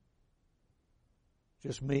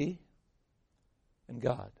 Just me and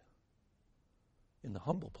God in the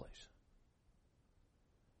humble place.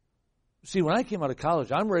 See, when I came out of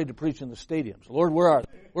college, I'm ready to preach in the stadiums. Lord, where are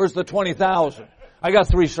they? Where's the 20,000? I got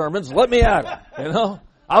 3 sermons. Let me at them.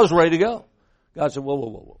 I was ready to go. God said,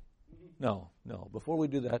 whoa. No. Before we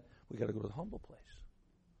do that, we got to go to the humble place.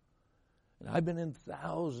 And I've been in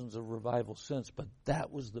thousands of revivals since, but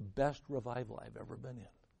that was the best revival I've ever been in.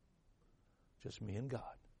 Just me and God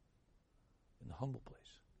in the humble place.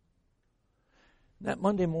 And that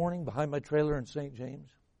Monday morning behind my trailer in St. James,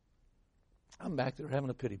 I'm back there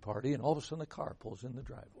having a pity party, and all of a sudden a car pulls in the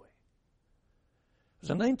driveway. It was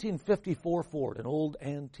a 1954 Ford, an old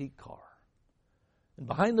antique car. And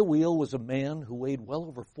behind the wheel was a man who weighed well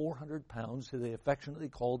over 400 pounds, who they affectionately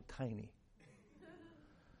called Tiny.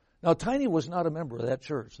 Now, Tiny was not a member of that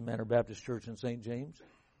church, the Manor Baptist Church in St. James.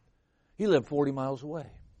 He lived 40 miles away.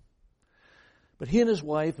 But he and his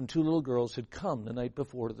wife and 2 little girls had come the night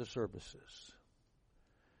before to the services.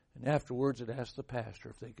 And afterwards had asked the pastor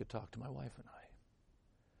if they could talk to my wife and I.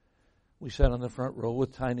 We sat on the front row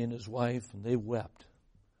with Tiny and his wife, and they wept.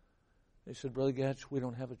 They said, Brother Gatch, we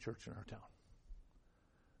don't have a church in our town.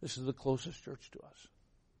 This is the closest church to us.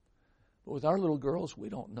 But with our little girls, we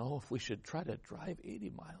don't know if we should try to drive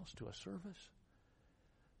 80 miles to a service,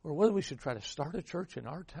 or whether we should try to start a church in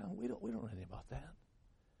our town. We don't know anything about that.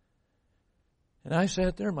 And I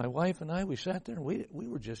sat there, my wife and I, we sat there, and we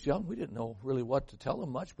were just young. We didn't know really what to tell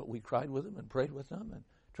them much, but we cried with them and prayed with them and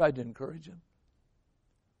tried to encourage them.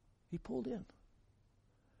 He pulled in. And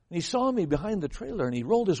he saw me behind the trailer, and he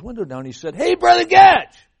rolled his window down. He said, Hey, Brother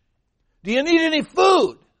Gatch, do you need any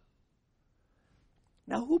food?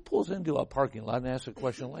 Now, who pulls into a parking lot and asks a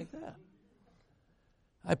question like that?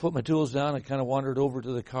 I put my tools down. I kind of wandered over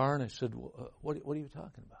to the car, and I said, what are you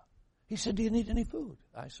talking about? He said, do you need any food?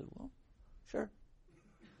 I said, well, sure.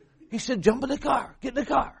 He said, jump in the car. Get in the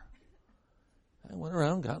car. I went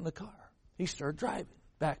around, got in the car. He started driving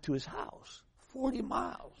back to his house, 40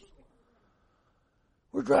 miles.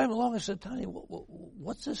 We're driving along. I said, Tiny,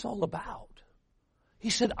 what's this all about? He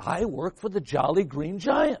said, I work for the Jolly Green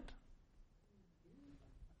Giant.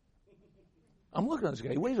 I'm looking at this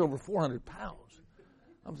guy. He weighs over 400 pounds.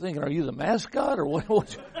 I'm thinking, are you the mascot or what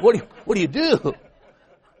do you do?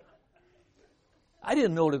 I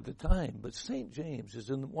didn't know it at the time, but St. James is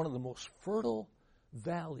in one of the most fertile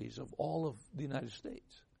valleys of all of the United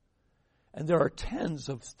States. And there are tens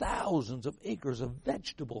of thousands of acres of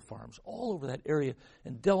vegetable farms all over that area.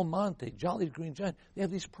 And Del Monte, Jolly Green Giant, they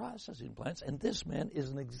have these processing plants. And this man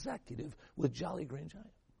is an executive with Jolly Green Giant.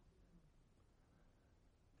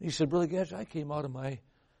 He said, Brother Gatch, I came out of my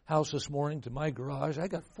house this morning to my garage. I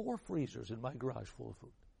got 4 freezers in my garage full of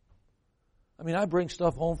food. I mean, I bring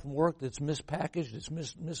stuff home from work that's mispackaged, it's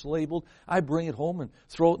mislabeled. I bring it home and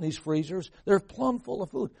throw it in these freezers. They're plumb full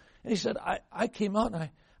of food. And he said, I came out and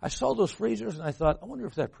I saw those freezers and I thought, I wonder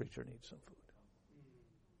if that preacher needs some food.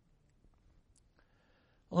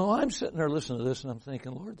 Well, I'm sitting there listening to this and I'm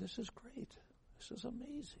thinking, Lord, this is great. This is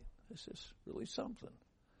amazing. This is really something.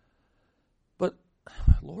 But,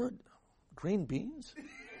 Lord, green beans?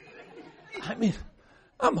 I mean,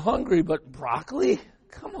 I'm hungry, but broccoli?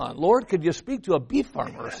 Come on, Lord, could you speak to a beef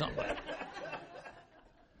farmer or somebody?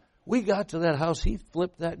 We got to that house. He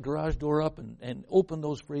flipped that garage door up and opened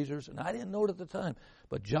those freezers, and I didn't know it at the time.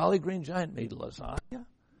 But Jolly Green Giant made lasagna,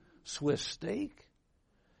 Swiss steak.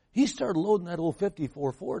 He started loading that old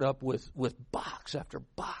 54 Ford up with box after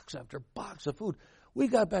box after box of food. We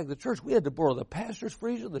got back to the church. We had to borrow the pastor's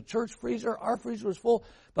freezer, the church freezer. Our freezer was full.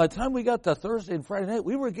 By the time we got to Thursday and Friday night,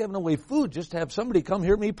 we were giving away food just to have somebody come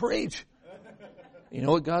hear me preach. You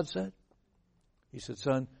know what God said? He said,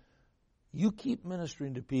 son, you keep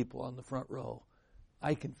ministering to people on the front row.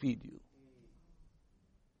 I can feed you.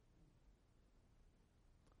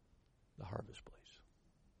 The harvest place.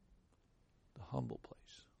 The humble place.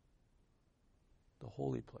 The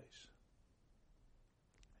holy place.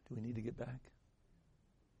 Do we need to get back?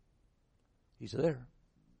 He's there.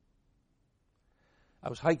 I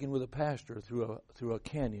was hiking with a pastor through a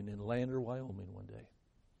canyon in Lander, Wyoming one day.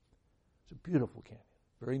 It's a beautiful canyon,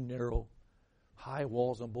 very narrow, high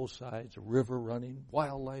walls on both sides, a river running,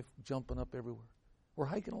 wildlife jumping up everywhere. We're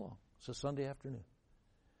hiking along. It's a Sunday afternoon.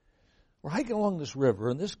 We're hiking along this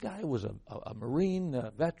river, and this guy was a Marine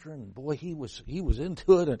veteran. Boy, he was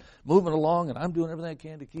into it and moving along, and I'm doing everything I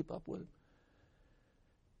can to keep up with him.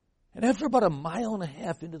 And after about 1.5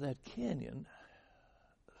 miles into that canyon,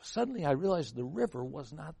 suddenly I realized the river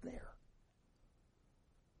was not there.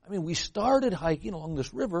 I mean, we started hiking along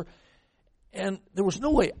this river, and there was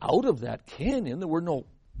no way out of that canyon. There were no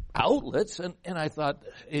outlets, and I thought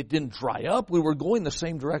it didn't dry up. We were going the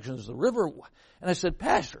same direction as the river. And I said,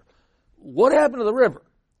 Pastor, what happened to the river?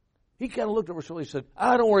 He kind of looked over his shoulder. He said,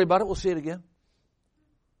 don't worry about it. We'll see it again.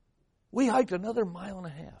 We hiked another 1.5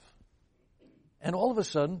 miles. And all of a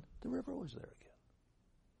sudden, the river was there again.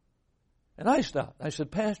 And I stopped. I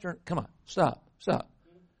said, Pastor, come on, stop.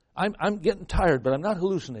 I'm getting tired, but I'm not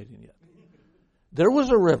hallucinating yet. There was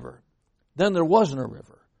a river. Then there wasn't a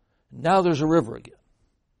river. Now there's a river again.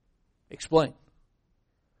 Explain.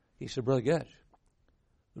 He said, Brother Getch,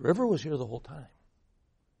 the river was here the whole time.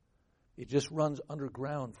 It just runs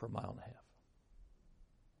underground for 1.5 miles.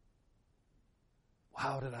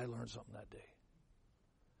 Wow, did I learn something that day.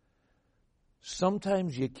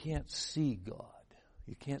 Sometimes you can't see God.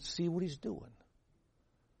 You can't see what He's doing.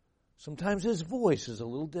 Sometimes His voice is a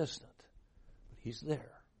little distant, but He's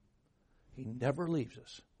there. He never leaves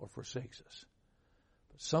us or forsakes us.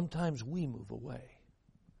 But sometimes we move away.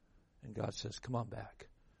 And God says, come on back.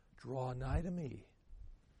 Draw nigh to me.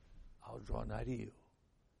 I'll draw nigh to you.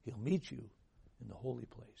 He'll meet you in the holy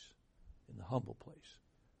place, in the humble place,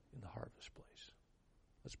 in the harvest place.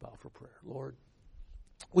 Let's bow for prayer. Lord,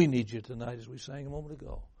 we need you tonight as we sang a moment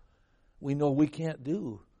ago. We know we can't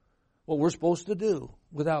do what we're supposed to do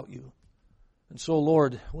without you. And so,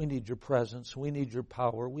 Lord, we need your presence. We need your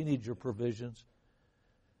power. We need your provisions.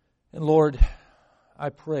 And Lord, I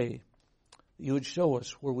pray that you would show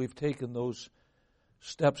us where we've taken those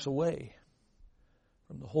steps away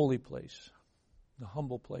from the holy place, the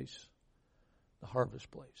humble place, the harvest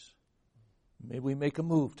place. May we make a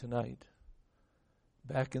move tonight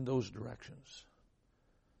back in those directions.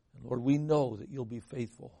 And Lord, we know that you'll be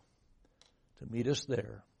faithful to meet us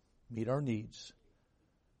there, meet our needs,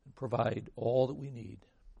 and provide all that we need.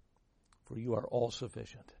 For you are all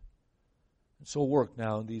sufficient. And so work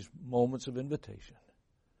now in these moments of invitation.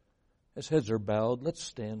 As heads are bowed, let's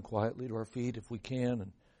stand quietly to our feet if we can.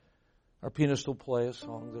 And our pianist will play a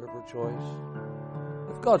song there of her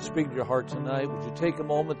choice. If God's speaking to your heart tonight, would you take a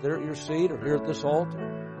moment there at your seat or here at this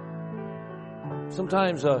altar?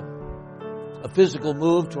 Sometimes a physical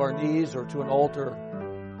move to our knees or to an altar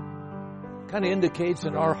kind of indicates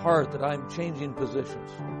in our heart that I'm changing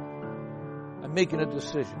positions. I'm making a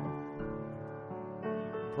decision.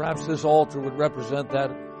 Perhaps this altar would represent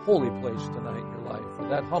that holy place tonight in your life, or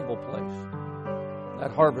that humble place,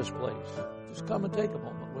 that harvest place. Just come and take a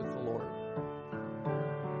moment with the Lord.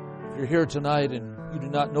 If you're here tonight and you do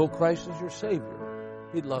not know Christ as your Savior,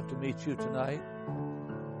 He'd love to meet you tonight.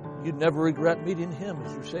 You'd never regret meeting Him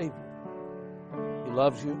as your Savior. He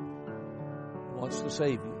loves you. He wants to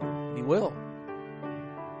save you. He will.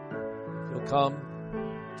 If you'll come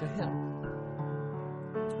to Him,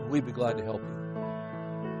 we'd be glad to help you.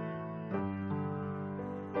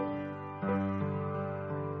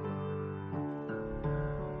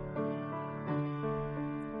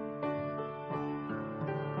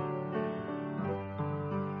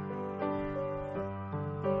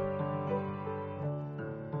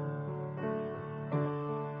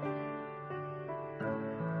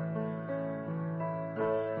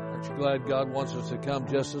 Aren't you glad God wants us to come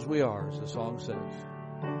just as we are, as the song says?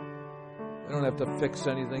 We don't have to fix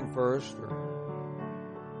anything first or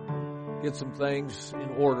get some things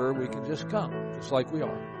in order. We can just come, just like we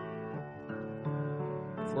are.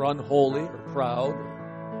 If we're unholy or proud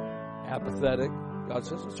or apathetic, God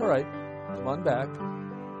says, it's all right. Come on back.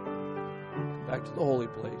 Come back to the holy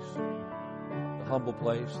place, the humble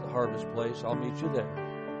place, the harvest place. I'll meet you there.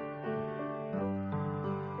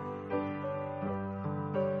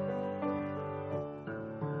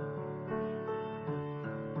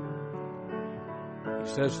 He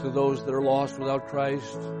says to those that are lost without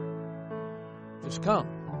Christ, just come.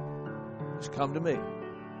 Just come to me.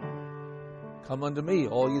 Come unto me,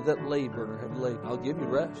 all you that labor and are heavy laden. I'll give you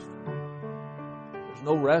rest. There's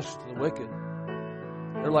no rest to the wicked.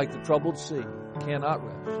 They're like the troubled sea, cannot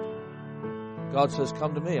rest. God says,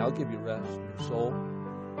 come to me, I'll give you rest in your soul.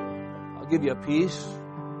 I'll give you a peace.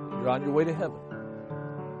 You're on your way to heaven.